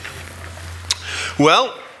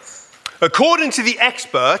Well, according to the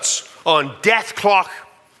experts on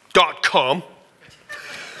deathclock.com,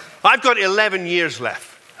 I've got 11 years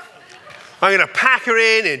left. I'm going to pack her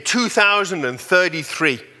in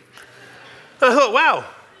 2033. I thought, wow,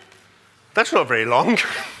 that's not very long.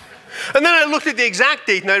 And then I looked at the exact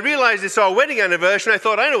date and I realized it's our wedding anniversary. I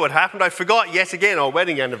thought, I know what happened. I forgot yet again our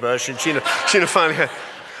wedding anniversary. Sheena finally...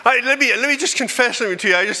 Let me just confess something to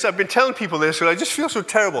you. I've been telling people this, and I just feel so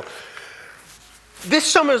terrible. This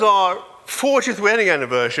summer's our 40th wedding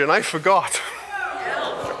anniversary, and I forgot.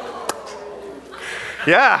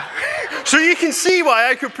 Yeah. So you can see why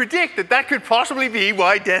I could predict that could possibly be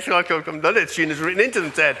why Deathclock.com done it. Sheena's written into them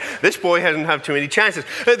and said, this boy hasn't had too many chances.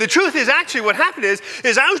 The truth is, actually, what happened is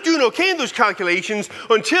I was doing okay in those calculations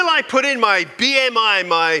until I put in my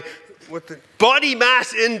BMI, body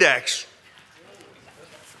mass index.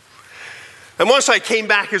 And once I came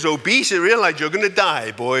back as obese, I realized you're going to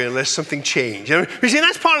die, boy, unless something changed. You see,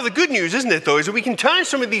 that's part of the good news, isn't it, though, is that we can turn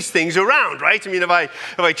some of these things around, right? I mean, if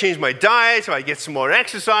I change my diet, if I get some more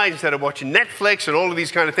exercise instead of watching Netflix and all of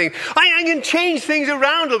these kind of things, I can change things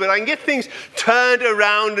around a little bit. I can get things turned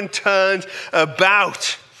around and turned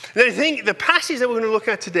about. And I think the passage that we're going to look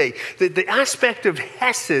at today, the aspect of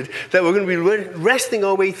Hesed that we're going to be wresting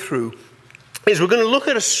our way through, is we're going to look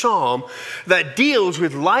at a psalm that deals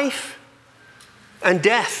with life and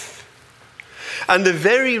death, and the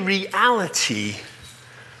very reality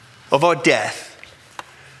of our death,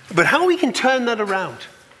 but how we can turn that around,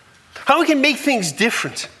 how we can make things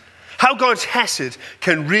different, how God's Hesed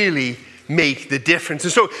can really make the difference.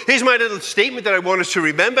 And so here's my little statement that I want us to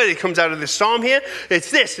remember. It comes out of this psalm here.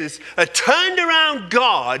 It's a turned around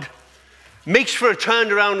God makes for a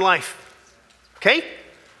turned around life. Okay?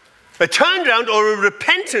 A turned around or a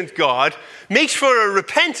repentant God makes for a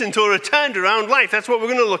repentant or a turned around life. That's what we're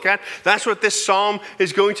going to look at. That's what this psalm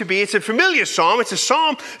is going to be. It's a familiar psalm. It's a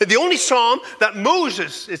psalm, the only psalm that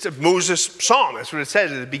it's a Moses psalm. That's what it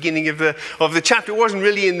says at the beginning of the chapter. It wasn't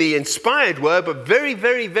really in the inspired word, but very,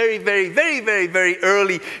 very, very, very, very, very, very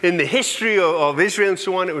early in the history of Israel and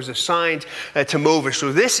so on, it was assigned to Moses.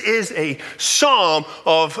 So this is a psalm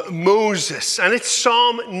of Moses, and it's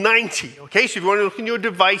Psalm 90. Okay, so if you want to look in your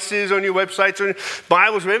devices, on your websites, or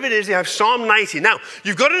Bibles, wherever it is, you have Psalm 90. Now,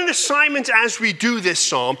 you've got an assignment as we do this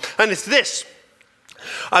psalm, and it's this.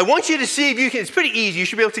 I want you to see if you can, it's pretty easy, you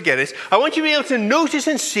should be able to get it. I want you to be able to notice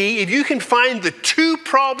and see if you can find the two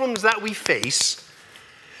problems that we face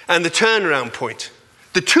and the turnaround point.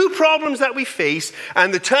 The two problems that we face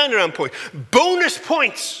and the turnaround point. Bonus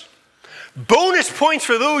points. Bonus points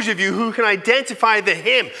for those of you who can identify the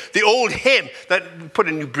hymn, the old hymn, that put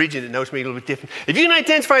a new bridge in it now to make it a little bit different. If you can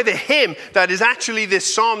identify the hymn that is actually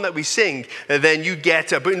this psalm that we sing, then you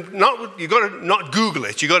get, but you got to not Google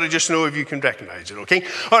it. You got to just know if you can recognize it, okay?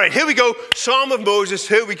 All right, here we go. Psalm of Moses,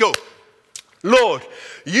 here we go. Lord,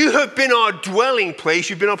 you have been our dwelling place.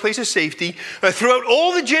 You've been our place of safety throughout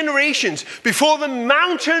all the generations before the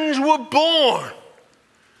mountains were born.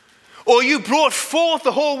 Or you brought forth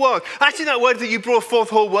the whole world. Actually, that word that you brought forth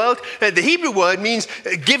the whole world, the Hebrew word means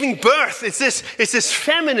giving birth. It's this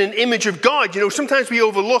feminine image of God. You know, sometimes we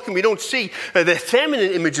overlook and we don't see the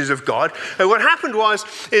feminine images of God. What happened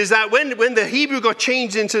is that when the Hebrew got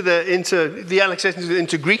changed into the Alexis,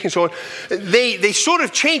 into Greek and so on, they sort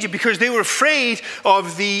of changed it because they were afraid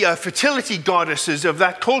of the fertility goddesses of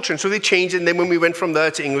that culture. And so they changed it. And then when we went from there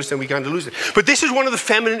to English, then we kind of lose it. But this is one of the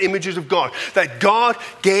feminine images of God, that God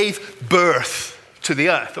gave birth to the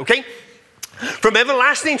earth, okay? From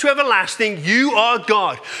everlasting to everlasting, you are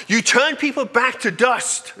God. You turn people back to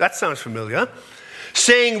dust. That sounds familiar.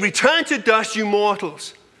 Saying, return to dust, you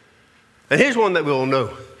mortals. And here's one that we all know.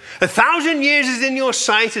 1,000 years is in your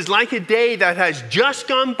sight is like a day that has just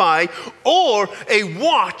gone by, or a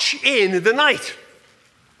watch in the night.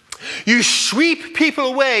 You sweep people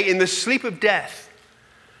away in the sleep of death.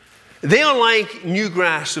 They are like new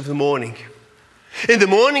grass of the morning. In the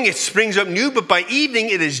morning it springs up new, but by evening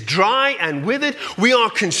it is dry and withered. We are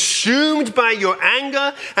consumed by your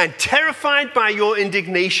anger and terrified by your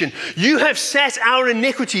indignation. You have set our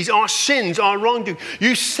iniquities, our sins, our wrongdoing.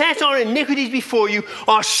 You set our iniquities before you,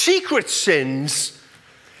 our secret sins,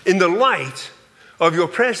 in the light of your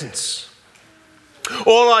presence.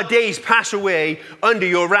 All our days pass away under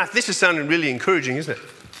your wrath. This is sounding really encouraging, isn't it?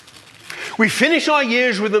 We finish our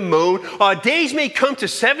years with a moan. Our days may come to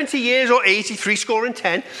 70 years or 80,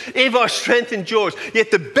 70, if our strength endures.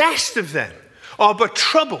 Yet the best of them are but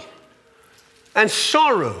trouble and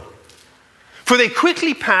sorrow. For they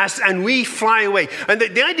quickly pass and we fly away. And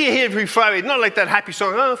the idea here is we fly away, not like that happy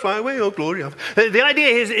song, oh, fly away, oh, glory. The idea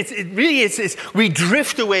is we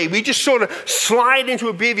drift away. We just sort of slide into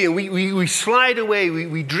oblivion. We slide away,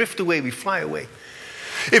 we drift away, we fly away.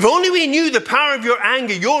 If only we knew the power of your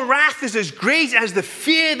anger. Your wrath is as great as the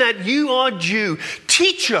fear that you are due.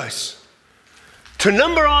 Teach us to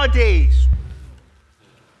number our days,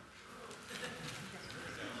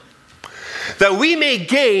 that we may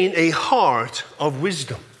gain a heart of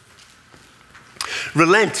wisdom.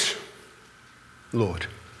 Relent, Lord.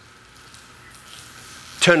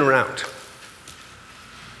 Turn around.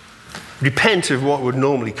 Repent of what would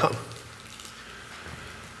normally come.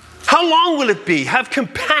 How long will it be? Have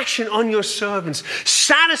compassion on your servants.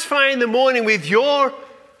 Satisfy in the morning with your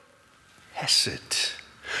hesed,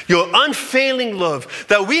 your unfailing love,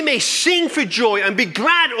 that we may sing for joy and be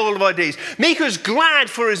glad all of our days. Make us glad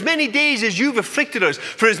for as many days as you've afflicted us.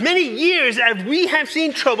 For as many years as we have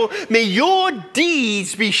seen trouble, may your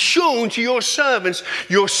deeds be shown to your servants,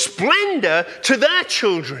 your splendor to their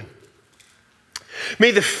children.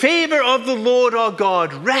 May the favor of the Lord our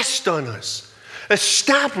God rest on us.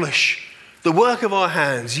 Establish the work of our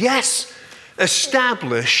hands. Yes,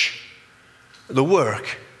 establish the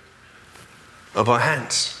work of our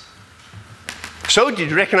hands. So, did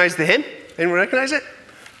you recognize the hymn? Anyone recognize it?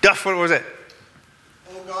 Duff, what was it?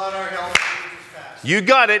 Oh God, our help is fast. You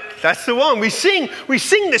got it. That's the one. We sing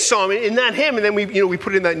this song in that hymn, and then we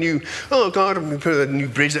put in that new, oh God, we put that new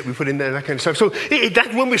bridge that we put in there, that kind of stuff. So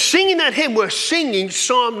when we're singing that hymn, we're singing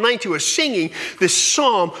Psalm 90. We're singing this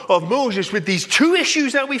Psalm of Moses with these two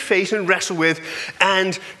issues that we face and wrestle with,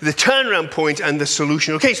 and the turnaround point and the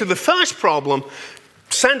solution. Okay, so the first problem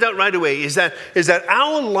stands out right away is that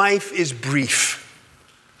our life is brief.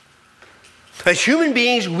 As human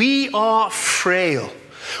beings, we are frail.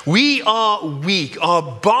 We are weak. Our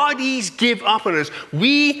bodies give up on us.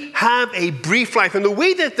 We have a brief life. And the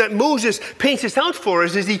way that Moses paints this out for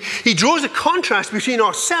us is he draws a contrast between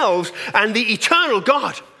ourselves and the eternal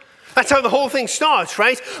God. That's how the whole thing starts,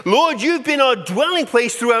 right? Lord, you've been our dwelling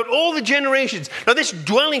place throughout all the generations. Now, this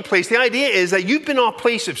dwelling place, the idea is that you've been our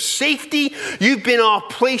place of safety. You've been our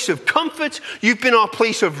place of comfort. You've been our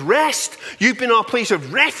place of rest. You've been our place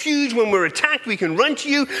of refuge. When we're attacked, we can run to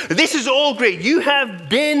you. This is all great. You have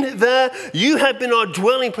been there. You have been our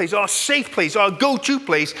dwelling place, our safe place, our go-to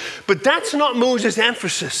place. But that's not Moses'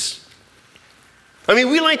 emphasis. I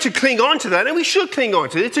mean, we like to cling on to that, and we should cling on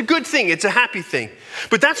to it. It's a good thing. It's a happy thing.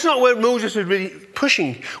 But that's not what Moses is really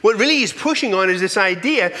pushing. What really he's pushing on is this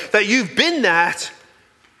idea that you've been that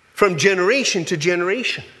from generation to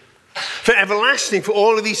generation. For everlasting, for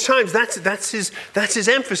all of these times. That's his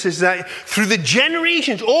emphasis, that through the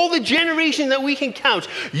generations, all the generations that we can count,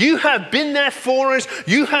 you have been there for us,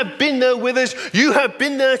 you have been there with us, you have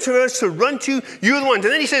been there to us to run to, you're the ones.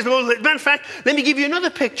 And then he says, well, matter of fact, let me give you another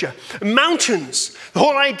picture. Mountains, the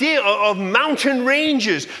whole idea of mountain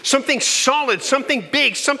ranges, something solid, something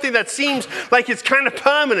big, something that seems like it's kind of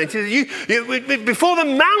permanent. Before the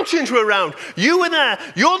mountains were around, you were there.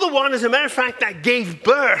 You're the one, as a matter of fact, that gave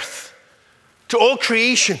birth to all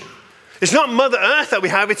creation. It's not Mother Earth that we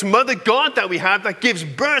have, it's Mother God that we have that gives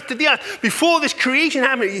birth to the earth. Before this creation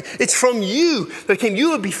happened, it's from you that came.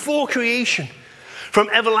 You were before creation. From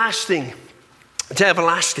everlasting to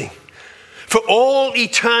everlasting. For all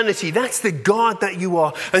eternity. That's the God that you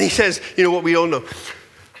are. And he says, you know what we all know.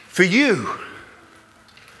 For you,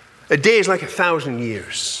 a day is like 1,000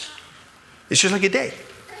 years. It's just like a day.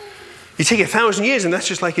 You take 1,000 years and that's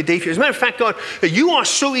just like a day for you. As a matter of fact, God, you are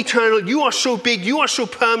so eternal, you are so big, you are so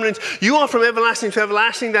permanent, you are from everlasting to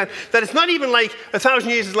everlasting that it's not even like 1,000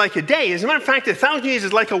 years is like a day. As a matter of fact, 1,000 years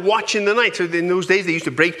is like a watch in the night. So in those days they used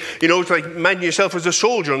to break, it's like imagine yourself as a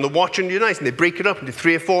soldier on the watch in the night, and they break it up into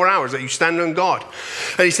 3 or 4 hours that you stand on guard.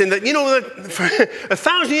 And he's saying that, that for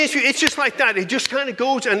 1,000 years, it's just like that. It just kind of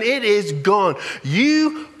goes and it is gone.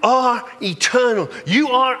 You are eternal. You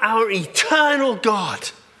are our eternal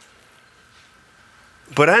God.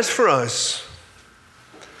 But as for us,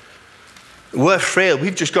 we're frail.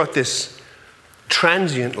 We've just got this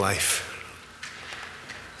transient life.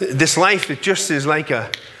 This life that just is like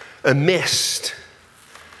a mist.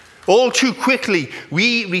 All too quickly,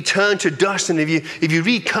 we return to dust. And if you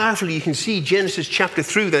read carefully, you can see Genesis chapter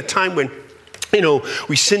 3, that time when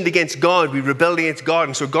we sinned against God, we rebelled against God.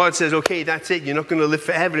 And so God says, okay, that's it. You're not going to live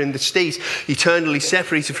forever in the state, eternally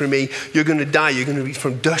separated from me. You're going to die. You're going to be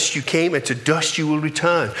from dust you came, and to dust you will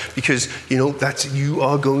return. Because, you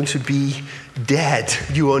are going to be dead.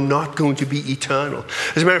 You are not going to be eternal.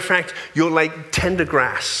 As a matter of fact, you're like tender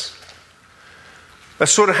grass. That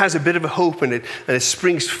sort of has a bit of a hope in it, and it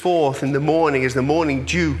springs forth in the morning as the morning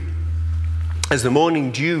dew as the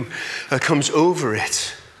morning dew comes over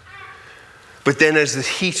it. But then as the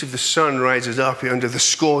heat of the sun rises up under the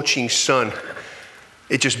scorching sun,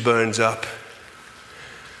 it just burns up.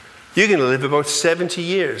 You're going to live about 70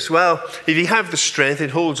 years. Well, if you have the strength,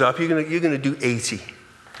 it holds up. You're going to do 80,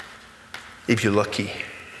 if you're lucky.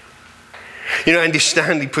 You know, Andy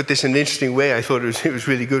Stanley put this in an interesting way. I thought it was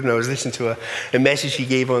really good when I was listening to a message he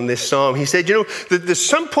gave on this psalm. He said, you know, there's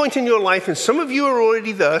some point in your life, and some of you are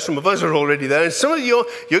already there, some of us are already there, and some of you're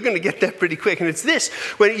going to get there pretty quick. And it's this,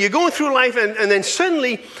 when you're going through life and then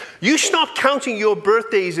suddenly you stop counting your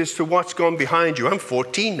birthdays as to what's gone behind you. I'm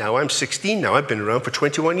 14 now, I'm 16 now, I've been around for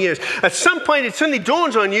 21 years. At some point it suddenly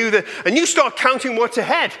dawns on you that, and you start counting what's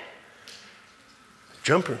ahead.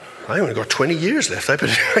 Jumper, I only got 20 years left.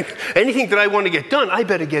 Anything that I want to get done, I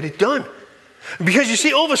better get it done. Because you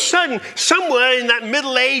see, all of a sudden, somewhere in that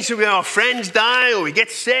middle age where our friends die or we get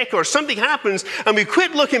sick or something happens and we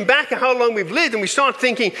quit looking back at how long we've lived and we start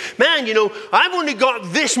thinking, man, you know, I've only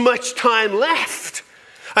got this much time left.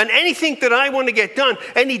 And anything that I want to get done,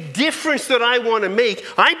 any difference that I want to make,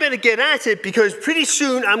 I better get at it because pretty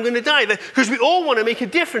soon I'm going to die. Because we all want to make a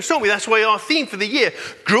difference, don't we? That's why our theme for the year,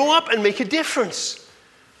 grow up and make a difference.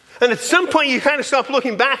 And at some point you kind of stop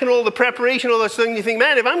looking back and all the preparation, all that stuff, and you think,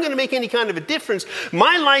 man, if I'm going to make any kind of a difference,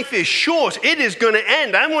 my life is short. It is going to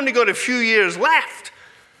end. I've only got a few years left.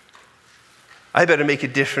 I better make a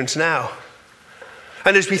difference now.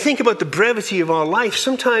 And as we think about the brevity of our life,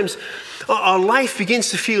 sometimes our life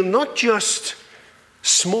begins to feel not just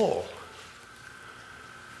small,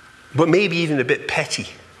 but maybe even a bit petty.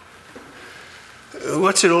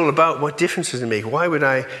 What's it all about? What difference does it make? Why would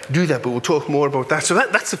I do that? But we'll talk more about that. So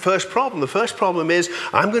that's the first problem. The first problem is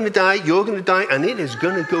I'm going to die, you're going to die, and it is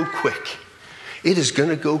going to go quick. It is going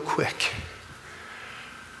to go quick.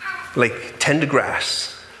 Like tender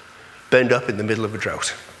grass burned up in the middle of a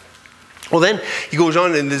drought. Well, then he goes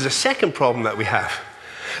on, and there's a second problem that we have.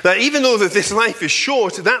 That even though that this life is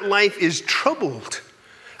short, that life is troubled.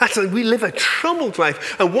 Actually, we live a troubled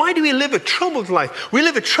life. And why do we live a troubled life? We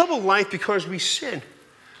live a troubled life because we sin.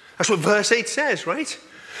 That's what verse 8 says, right?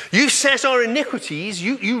 You set our iniquities,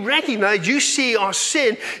 you recognize, you see our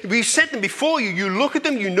sin, we've set them before you, you look at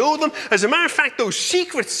them, you know them. As a matter of fact, those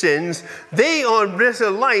secret sins, they are a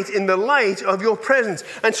light in the light of your presence.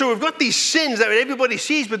 And so we've got these sins that everybody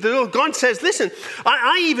sees, but God says, listen,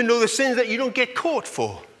 I even know the sins that you don't get caught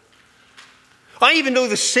for. I even know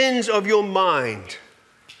the sins of your mind.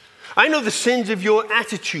 I know the sins of your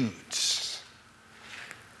attitudes.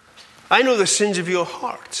 I know the sins of your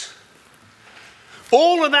heart.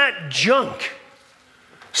 All of that junk,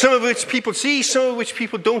 some of which people see, some of which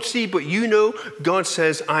people don't see, but you know, God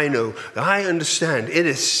says, I know. I understand. It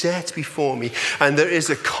is set before me, and there is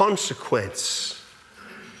a consequence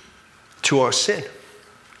to our sin.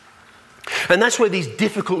 And that's where these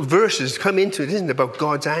difficult verses come into it, isn't it, about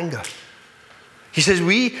God's anger. He says,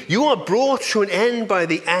 you are brought to an end by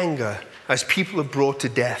the anger as people are brought to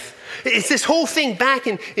death. It's this whole thing back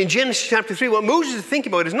in Genesis chapter 3. What Moses is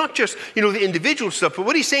thinking about is not just, the individual stuff, but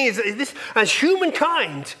what he's saying is that this, as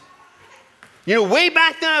humankind, way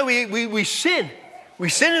back there we sin. We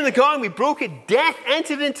sinned in the garden, we broke it, death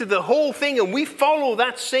entered into the whole thing, and we follow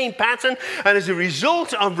that same pattern. And as a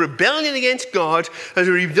result of rebellion against God, as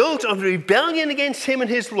a result of rebellion against him and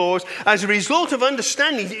his laws, as a result of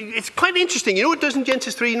understanding, it's quite interesting. You know what it does in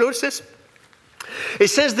Genesis 3? You notice this? It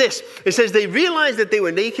says this. It says they realized that they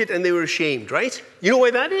were naked and they were ashamed, right? You know why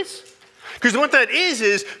that is? Because what that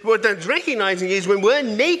is what that's recognizing is when we're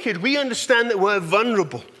naked, we understand that we're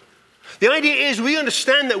vulnerable. The idea is we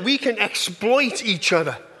understand that we can exploit each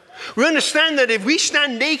other. We understand that if we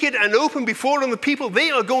stand naked and open before them, the people,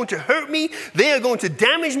 they are going to hurt me. They are going to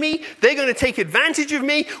damage me. They're going to take advantage of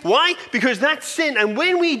me. Why? Because that's sin. And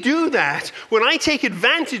when we do that, when I take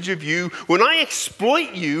advantage of you, when I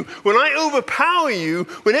exploit you, when I overpower you,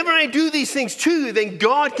 whenever I do these things to you, then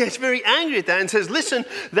God gets very angry at that and says, listen,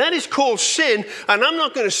 that is called sin, and I'm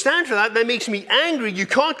not going to stand for that. That makes me angry. You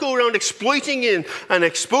can't go around exploiting and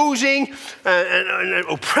exposing and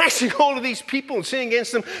oppressing all of these people and sinning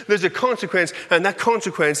against them. There's a consequence, and that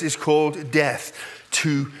consequence is called death.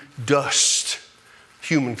 To dust,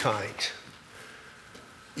 humankind,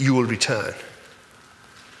 you will return.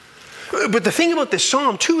 But the thing about this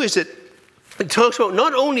psalm too is that it talks about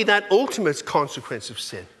not only that ultimate consequence of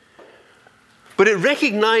sin, but it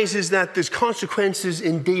recognizes that there's consequences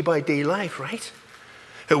in day-by-day life, right?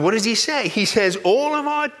 And what does he say? He says, all of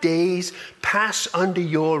our days pass under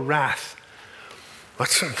your wrath.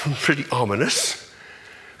 That's pretty ominous.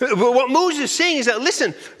 But what Moses is saying is that,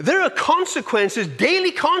 listen, there are consequences,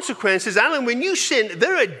 daily consequences. Alan, when you sin,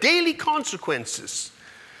 there are daily consequences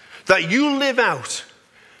that you live out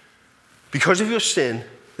because of your sin,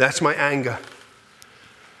 that's my anger.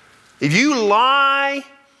 If you lie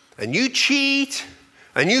and you cheat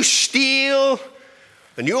and you steal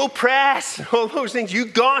and you oppress and all those things, you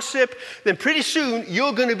gossip, then pretty soon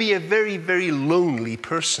you're going to be a very, very lonely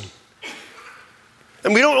person.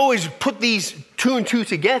 And we don't always put these two and two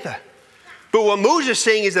together. But what Moses is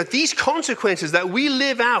saying is that these consequences that we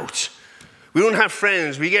live out, we don't have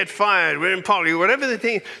friends, we get fired, we're in poverty, whatever the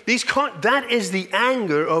thing, that is the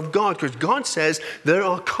anger of God, because God says there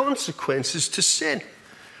are consequences to sin.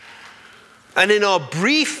 And in our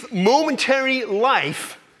brief, momentary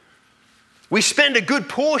life, we spend a good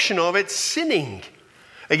portion of it sinning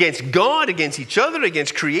against God, against each other,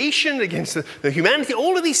 against creation, against the humanity,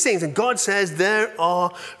 all of these things. And God says there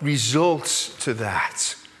are results to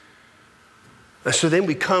that. And so then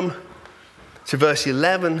we come to verse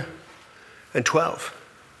 11 and 12,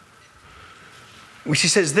 which he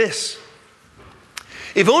says this: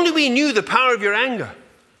 if only we knew the power of your anger.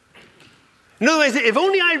 In other words, if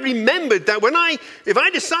only I remembered that if I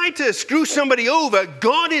decide to screw somebody over,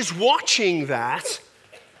 God is watching that,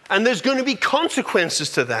 and there's going to be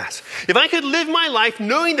consequences to that. If I could live my life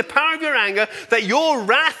knowing the power of your anger, that your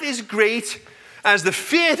wrath is great as the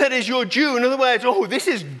fear that is your due. In other words, oh, this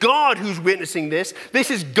is God who's witnessing this.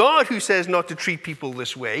 This is God who says not to treat people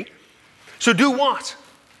this way. So do what?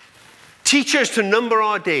 Teach us to number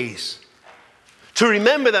our days. To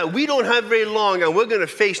remember that we don't have very long, and we're going to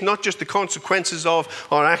face not just the consequences of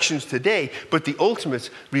our actions today, but the ultimate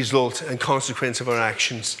result and consequence of our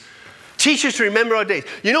actions. Teach us to remember our days.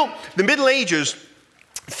 You know, the Middle Ages,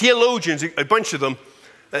 theologians, a bunch of them,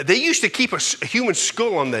 they used to keep a human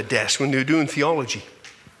skull on their desk when they were doing theology.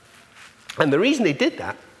 And the reason they did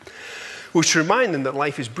that was to remind them that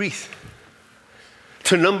life is brief.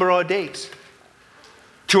 To number our days.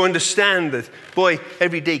 To understand that, boy,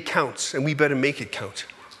 every day counts and we better make it count.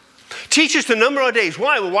 Teach us to number our days.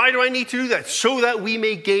 Why? Well, why do I need to do that? So that we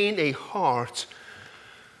may gain a heart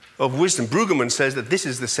of wisdom. Brueggemann says that this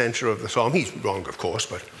is the center of the psalm. He's wrong, of course,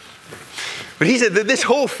 but he said that this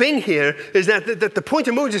whole thing here is that the point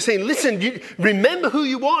of Moses is saying, listen, remember who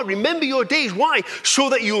you are. Remember your days. Why? So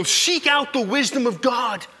that you'll seek out the wisdom of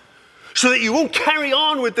God. So that you won't carry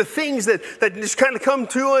on with the things that just kind of come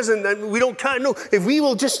to us and we don't kind of know. If we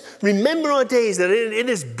will just remember our days, that it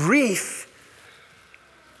is brief,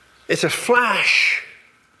 it's a flash,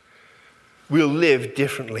 we'll live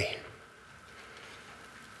differently.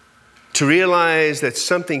 To realize that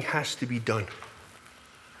something has to be done.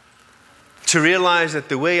 To realize that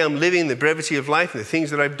the way I'm living, the brevity of life, and the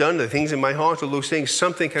things that I've done, the things in my heart, all those things,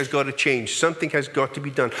 something has got to change. Something has got to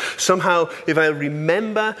be done. Somehow, if I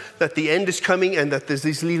remember that the end is coming and that there's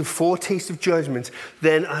these little foretastes of judgment,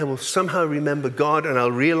 then I will somehow remember God and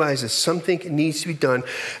I'll realize that something needs to be done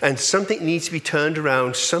and something needs to be turned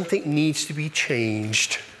around. Something needs to be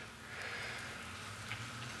changed.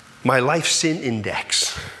 My life sin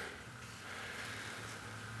index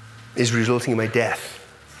is resulting in my death.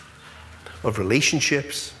 Of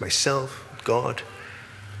relationships, myself, God.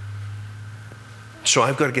 So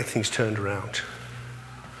I've got to get things turned around.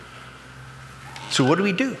 So what do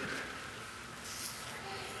we do?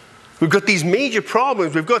 We've got these major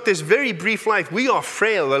problems. We've got this very brief life. We are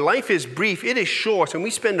frail. Our life is brief. It is short. And we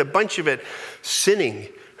spend a bunch of it sinning,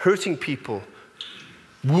 hurting people,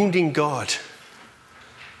 wounding God.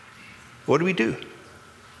 What do we do?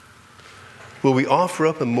 Well, we offer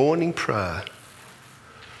up a morning prayer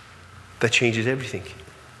that changes everything.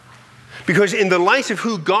 Because in the light of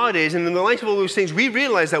who God is and in the light of all those things, we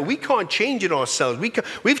realize that we can't change it ourselves.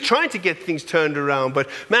 We've tried to get things turned around, but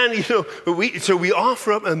man, so we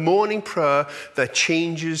offer up a morning prayer that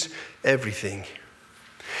changes everything.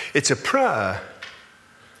 It's a prayer,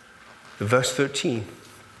 verse 13.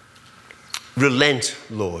 Relent,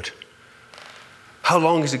 Lord. How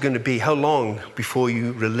long is it going to be? How long before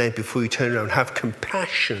you relent, before you turn around? Have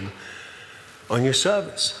compassion on your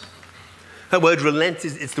servants. That word relent,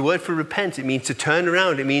 it's the word for repent. It means to turn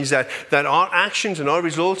around. It means that our actions and our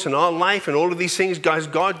results and our life and all of these things, guys,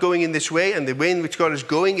 God going in this way, and the way in which God is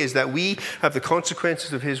going is that we have the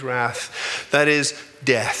consequences of his wrath. That is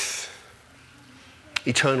death.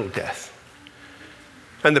 Eternal death.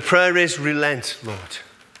 And the prayer is, relent, Lord.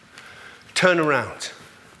 Turn around.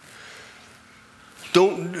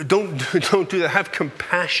 Don't do that. Have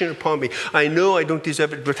compassion upon me. I know I don't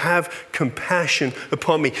deserve it, but have compassion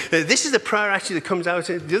upon me. This is the prayer actually that comes out.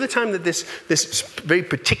 The other time that this very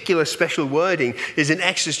particular special wording is in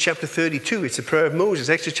Exodus chapter 32. It's the prayer of Moses,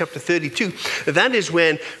 Exodus chapter 32. That is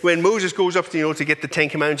when Moses goes up to get the Ten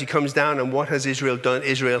Commandments. He comes down, and what has Israel done?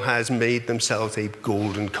 Israel has made themselves a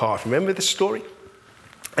golden calf. Remember the story?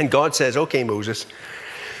 And God says, okay, Moses,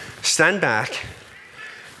 stand back.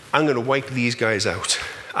 I'm going to wipe these guys out.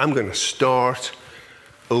 I'm going to start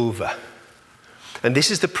over. And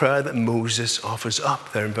this is the prayer that Moses offers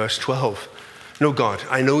up there in verse 12. No, God,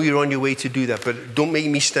 I know you're on your way to do that, but don't make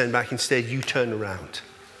me stand back. Instead, you turn around.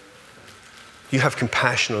 You have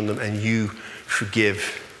compassion on them and you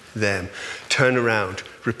forgive them. Turn around,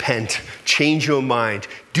 repent, change your mind,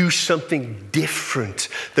 do something different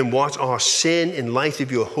than what our sin in light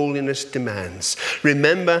of your holiness demands.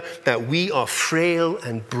 Remember that we are frail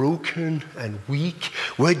and broken and weak.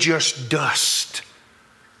 We're just dust.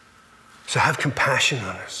 So have compassion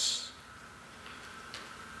on us.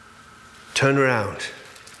 Turn around.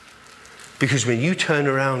 Because when you turn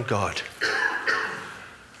around, God,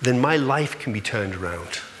 then my life can be turned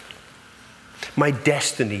around. My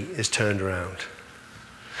destiny is turned around.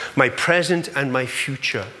 My present and my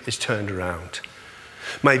future is turned around.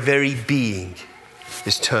 My very being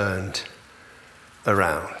is turned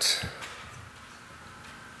around.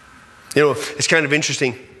 You know, it's kind of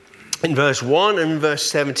interesting. In verse 1 and verse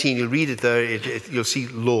 17, you'll read it there, you'll see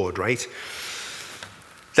Lord, right?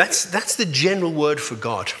 That's the general word for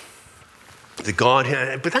God. The God,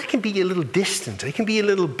 but that can be a little distant. It can be a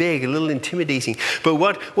little big, a little intimidating. But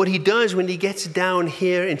what he does when he gets down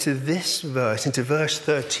here into this verse, into verse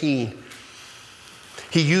 13,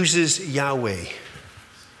 he uses Yahweh,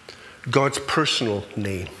 God's personal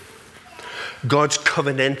name, God's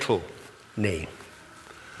covenantal name,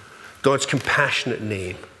 God's compassionate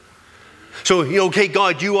name. So, okay,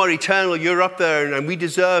 God, you are eternal, you're up there, and we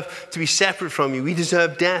deserve to be separate from you. We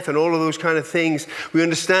deserve death and all of those kind of things. We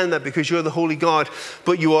understand that because you're the holy God.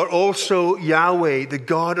 But you are also Yahweh, the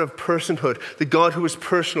God of personhood, the God who is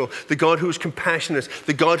personal, the God who is compassionate,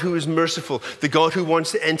 the God who is merciful, the God who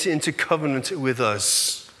wants to enter into covenant with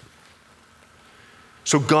us.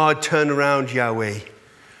 So God, turn around, Yahweh.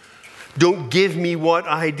 Don't give me what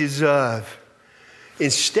I deserve.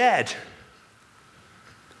 Instead,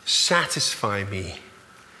 satisfy me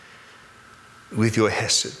with your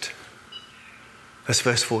hesed. That's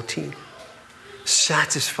verse 14.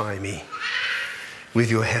 Satisfy me with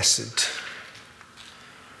your hesed.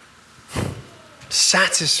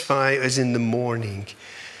 Satisfy as in the morning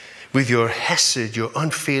with your hesed, your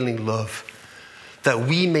unfailing love, that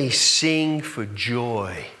we may sing for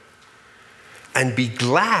joy and be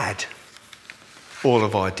glad all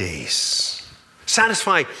of our days.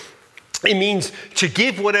 Satisfy, it means to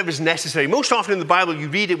give whatever's necessary. Most often in the Bible, you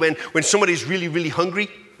read it when somebody's really, really hungry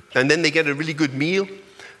and then they get a really good meal.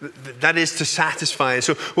 That is to satisfy.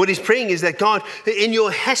 So what he's praying is that God, in your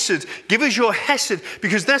hesed, give us your hesed,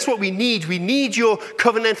 because that's what we need. We need your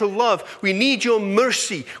covenantal love. We need your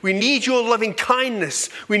mercy. We need your loving kindness.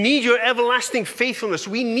 We need your everlasting faithfulness.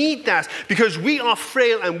 We need that because we are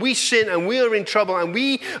frail and we sin and we are in trouble and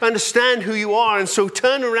we understand who you are. And so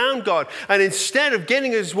turn around, God, and instead of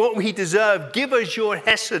getting us what we deserve, give us your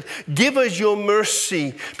hesed. Give us your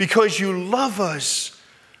mercy because you love us.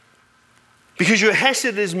 Because your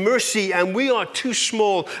hesed is mercy and we are too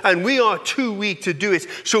small and we are too weak to do it.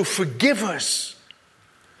 So forgive us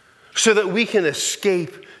so that we can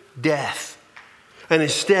escape death and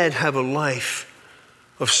instead have a life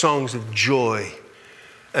of songs of joy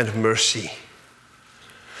and of mercy.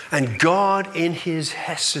 And God in his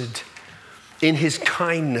hesed, in his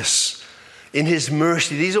kindness, in his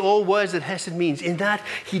mercy, these are all words that hesed means. In that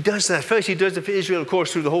he does that. First he does it for Israel, of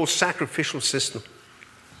course, through the whole sacrificial system.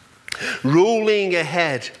 Rolling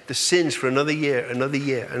ahead the sins for another year, another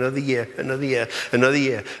year, another year, another year, another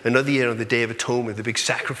year, another year on the Day of Atonement, the big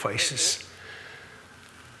sacrifices.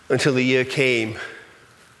 Until the year came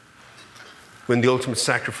when the ultimate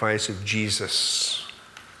sacrifice of Jesus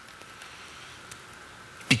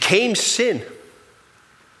became sin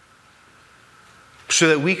so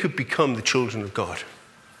that we could become the children of God.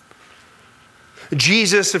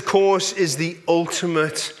 Jesus, of course, is the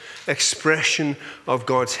ultimate expression of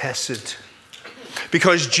God's hesed.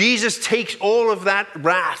 Because Jesus takes all of that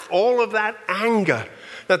wrath, all of that anger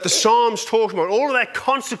that the Psalms talk about, all of that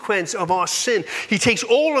consequence of our sin, he takes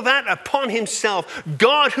all of that upon himself.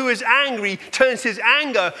 God, who is angry, turns his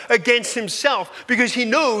anger against himself because he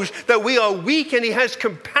knows that we are weak and he has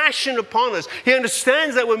compassion upon us. He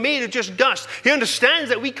understands that we're made of just dust. He understands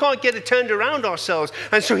that we can't get it turned around ourselves.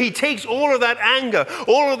 And so he takes all of that anger,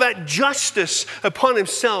 all of that justice upon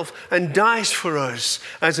himself and dies for us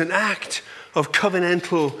as an act of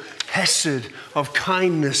covenantal hesed, of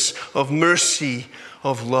kindness, of mercy,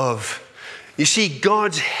 of love. You see,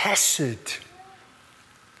 God's hesed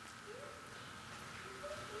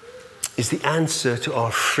is the answer to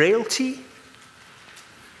our frailty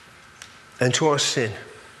and to our sin.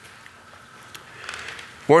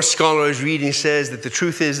 One scholar I was reading says that the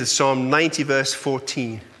truth is that Psalm 90 verse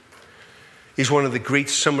 14 is one of the great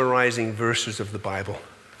summarizing verses of the Bible.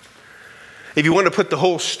 If you want to put the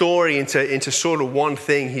whole story into sort of one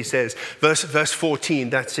thing, he says, verse 14,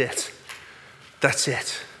 that's it. That's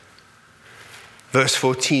it. Verse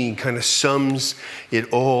 14 kind of sums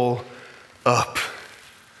it all up.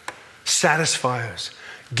 Satisfy us.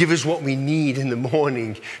 Give us what we need in the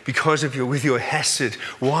morning with your hesed.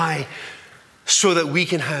 Why? So that we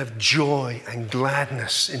can have joy and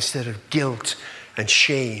gladness instead of guilt and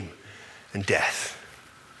shame and death.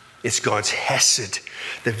 It's God's hesed,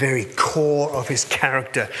 the very core of his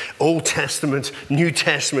character. Old Testament, New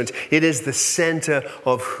Testament, it is the center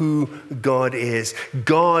of who God is.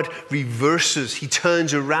 God reverses, he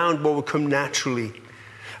turns around what will come naturally.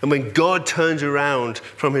 And when God turns around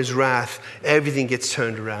from his wrath, everything gets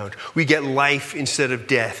turned around. We get life instead of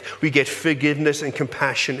death. We get forgiveness and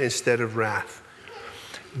compassion instead of wrath.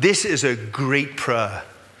 This is a great prayer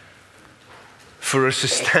for us to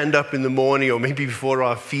stand up in the morning or maybe before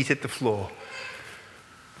our feet hit the floor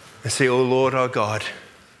and say, "Oh Lord our God,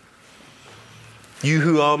 you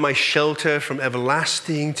who are my shelter from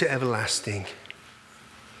everlasting to everlasting,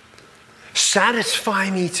 satisfy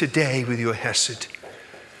me today with your hesed.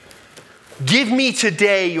 Give me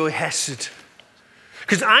today your hesed,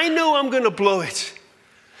 because I know I'm going to blow it.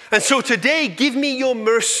 And so today, give me your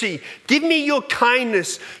mercy. Give me your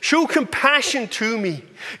kindness. Show compassion to me.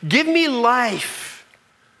 Give me life.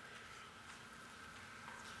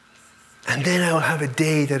 And then I'll have a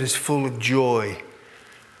day that is full of joy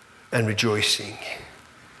and rejoicing,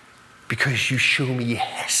 because you show me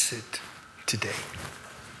hesed today."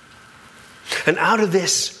 And out of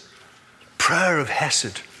this prayer of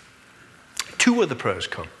hesed, two other prayers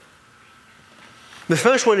come. The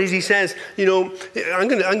first one is he says, I'm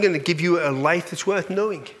going to give you a life that's worth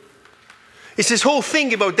knowing. It's this whole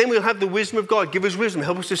thing about then we'll have the wisdom of God. Give us wisdom.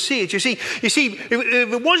 Help us to see it. You see, if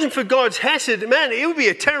it wasn't for God's hesed, man, it would be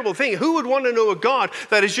a terrible thing. Who would want to know a God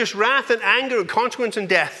that is just wrath and anger and consequence and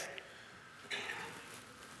death?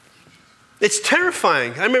 It's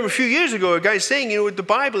terrifying. I remember a few years ago, a guy saying, with the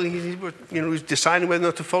Bible, he was deciding whether or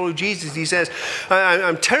not to follow Jesus. He says,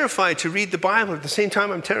 I'm terrified to read the Bible. At the same time,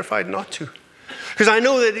 I'm terrified not to. Because I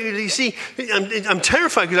know that, you see, I'm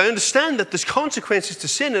terrified because I understand that there's consequences to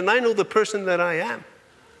sin, and I know the person that I am.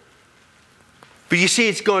 But you see,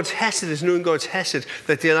 it's God's hesed, it's knowing God's hesed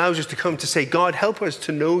that allows us to come to say, God, help us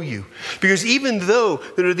to know you. Because even though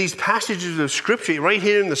there are these passages of Scripture right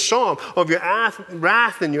here in the Psalm of your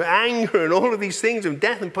wrath and your anger and all of these things of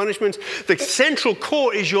death and punishments, the central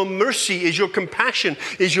core is your mercy, is your compassion,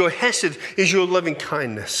 is your hesed, is your loving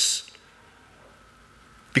kindness.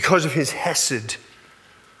 Because of his hesed,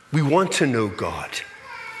 we want to know God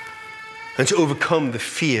and to overcome the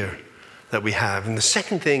fear that we have. And the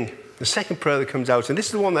second prayer that comes out, and this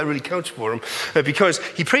is the one that really counts for him, because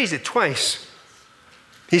he prays it twice.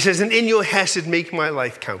 He says, "And in your hesed, make my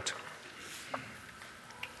life count."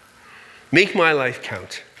 Make my life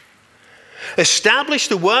count. Establish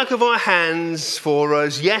the work of our hands for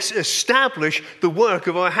us. Yes, establish the work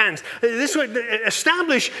of our hands. This word,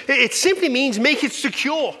 establish, it simply means make it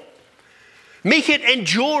secure. Make it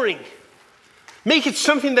enduring. Make it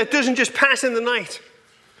something that doesn't just pass in the night.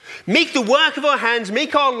 Make the work of our hands,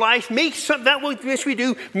 make our life, make that which we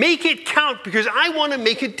do, make it count, because I want to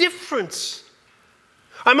make a difference.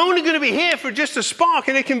 I'm only going to be here for just a spark,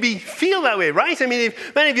 and it can feel that way, right? I mean,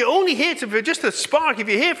 if you're only here for just a spark, if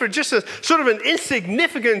you're here for just a sort of an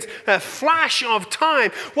insignificant flash of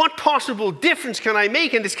time, what possible difference can I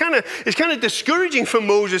make? And it's kind of discouraging for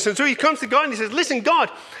Moses. And so he comes to God and he says, "Listen,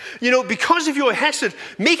 God, because of your hesed,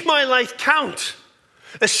 make my life count.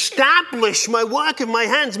 Establish my work of my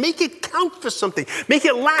hands. Make it count for something. Make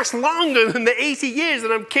it last longer than the 80 years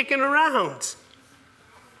that I'm kicking around."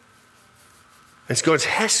 It's God's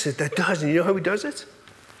hesed that does. And you know how he does it?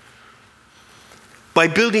 By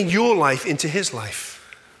building your life into his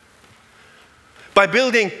life. By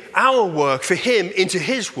building our work for him into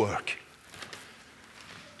his work.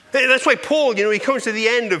 That's why Paul, he comes to the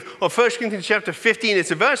end of 1 Corinthians chapter 15.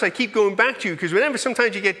 It's a verse I keep going back to, because whenever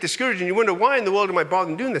sometimes you get discouraged and you wonder, why in the world am I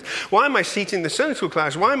bothering doing this? Why am I teaching the Sunday school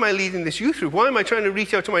class? Why am I leading this youth group? Why am I trying to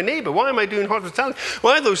reach out to my neighbor? Why am I doing hospitality?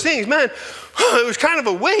 Why are those things? Man, it was kind of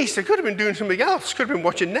a waste. I could have been doing something else. Could have been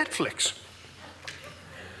watching Netflix.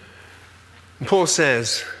 And Paul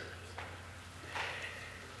says,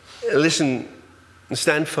 listen and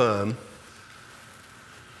stand firm.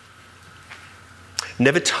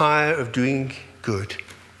 Never tire of doing good,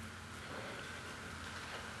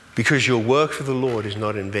 because your work for the Lord is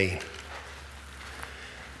not in vain.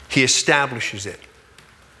 He establishes it.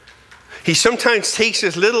 He sometimes takes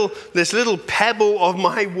this little pebble of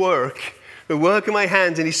my work, the work of my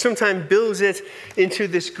hands, and he sometimes builds it into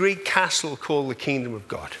this great castle called the kingdom of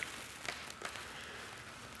God.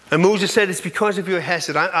 And Moses said, it's because of your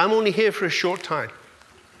hesed. I'm only here for a short time.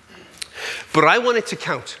 But I want it to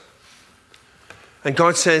count. And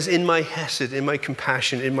God says, in my hesed, in my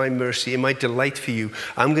compassion, in my mercy, in my delight for you,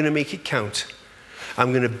 I'm going to make it count.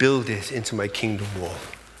 I'm going to build it into my kingdom wall.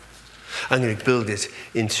 I'm going to build it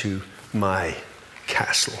into my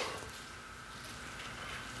castle.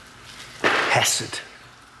 Hesed.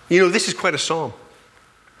 You know, this is quite a psalm.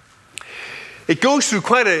 It goes through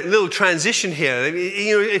quite a little transition here.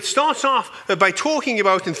 You know, it starts off by talking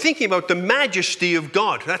about and thinking about the majesty of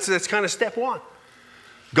God. That's kind of step one.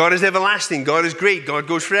 God is everlasting. God is great. God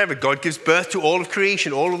goes forever. God gives birth to all of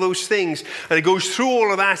creation, all of those things. And it goes through all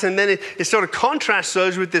of that, and then it sort of contrasts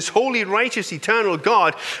us with this holy, righteous, eternal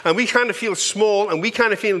God. And we kind of feel small, and we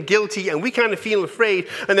kind of feel guilty, and we kind of feel afraid.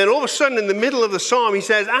 And then all of a sudden, in the middle of the psalm, he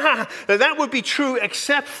says, that would be true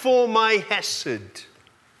except for my hesed.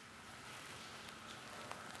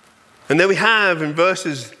 And then we have in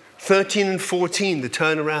verses 13 and 14 the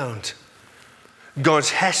turnaround. God's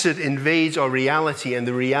hesed invades our reality and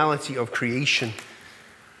the reality of creation.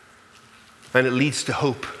 And it leads to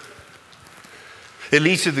hope. It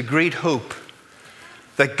leads to the great hope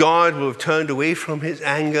that God will have turned away from his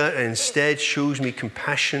anger and instead shows me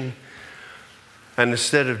compassion. And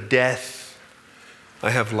instead of death, I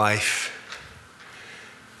have life.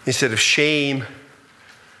 Instead of shame,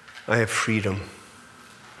 I have freedom.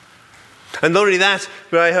 And not only that,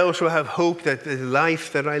 but I also have hope that the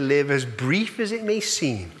life that I live, as brief as it may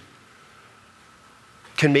seem,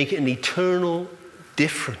 can make an eternal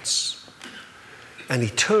difference. An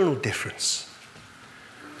eternal difference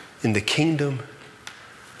in the kingdom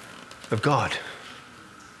of God.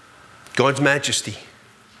 God's majesty,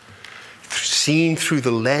 seen through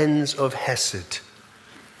the lens of hesed,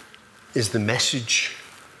 is the message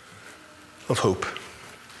of hope.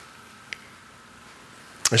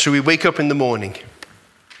 And so we wake up in the morning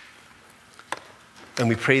and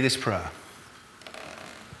we pray this prayer.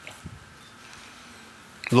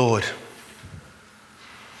 Lord,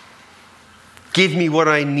 give me what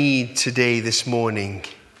I need today, this morning,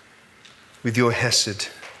 with your hesed,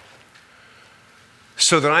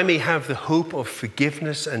 so that I may have the hope of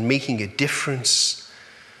forgiveness and making a difference,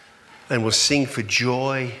 and will sing for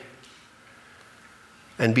joy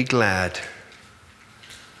and be glad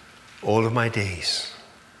all of my days.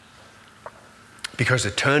 Because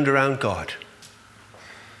a turned around God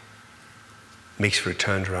makes for a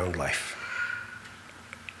turned around life.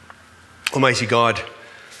 Almighty God,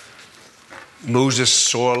 Moses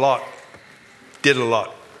saw a lot, did a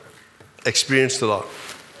lot, experienced a lot,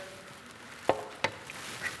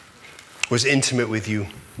 was intimate with you.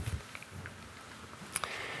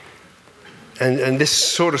 And this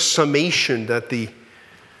sort of summation that the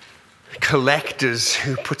collectors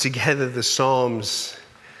who put together the Psalms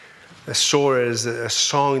saw as a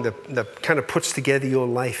song that kind of puts together your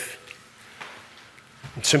life.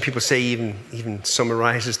 And some people say even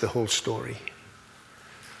summarizes the whole story.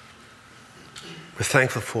 We're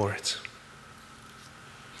thankful for it.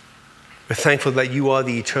 We're thankful that you are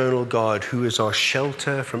the eternal God who is our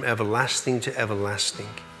shelter from everlasting to everlasting.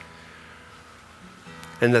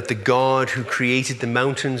 And that the God who created the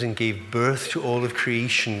mountains and gave birth to all of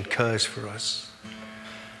creation cares for us.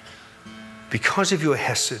 Because of your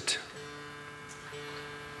hesed.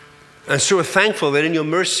 And so we're thankful that in your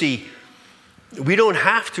mercy, we don't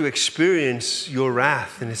have to experience your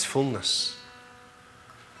wrath in its fullness.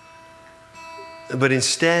 But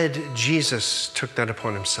instead, Jesus took that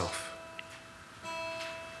upon himself.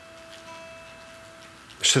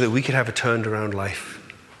 So that we could have a turned around life.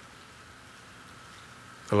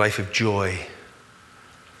 A life of joy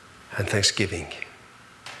and thanksgiving.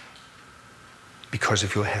 Because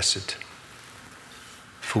of your hesed.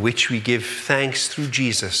 For which we give thanks through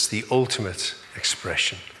Jesus, the ultimate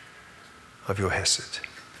expression of your hesed.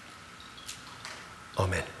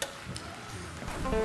 Amen.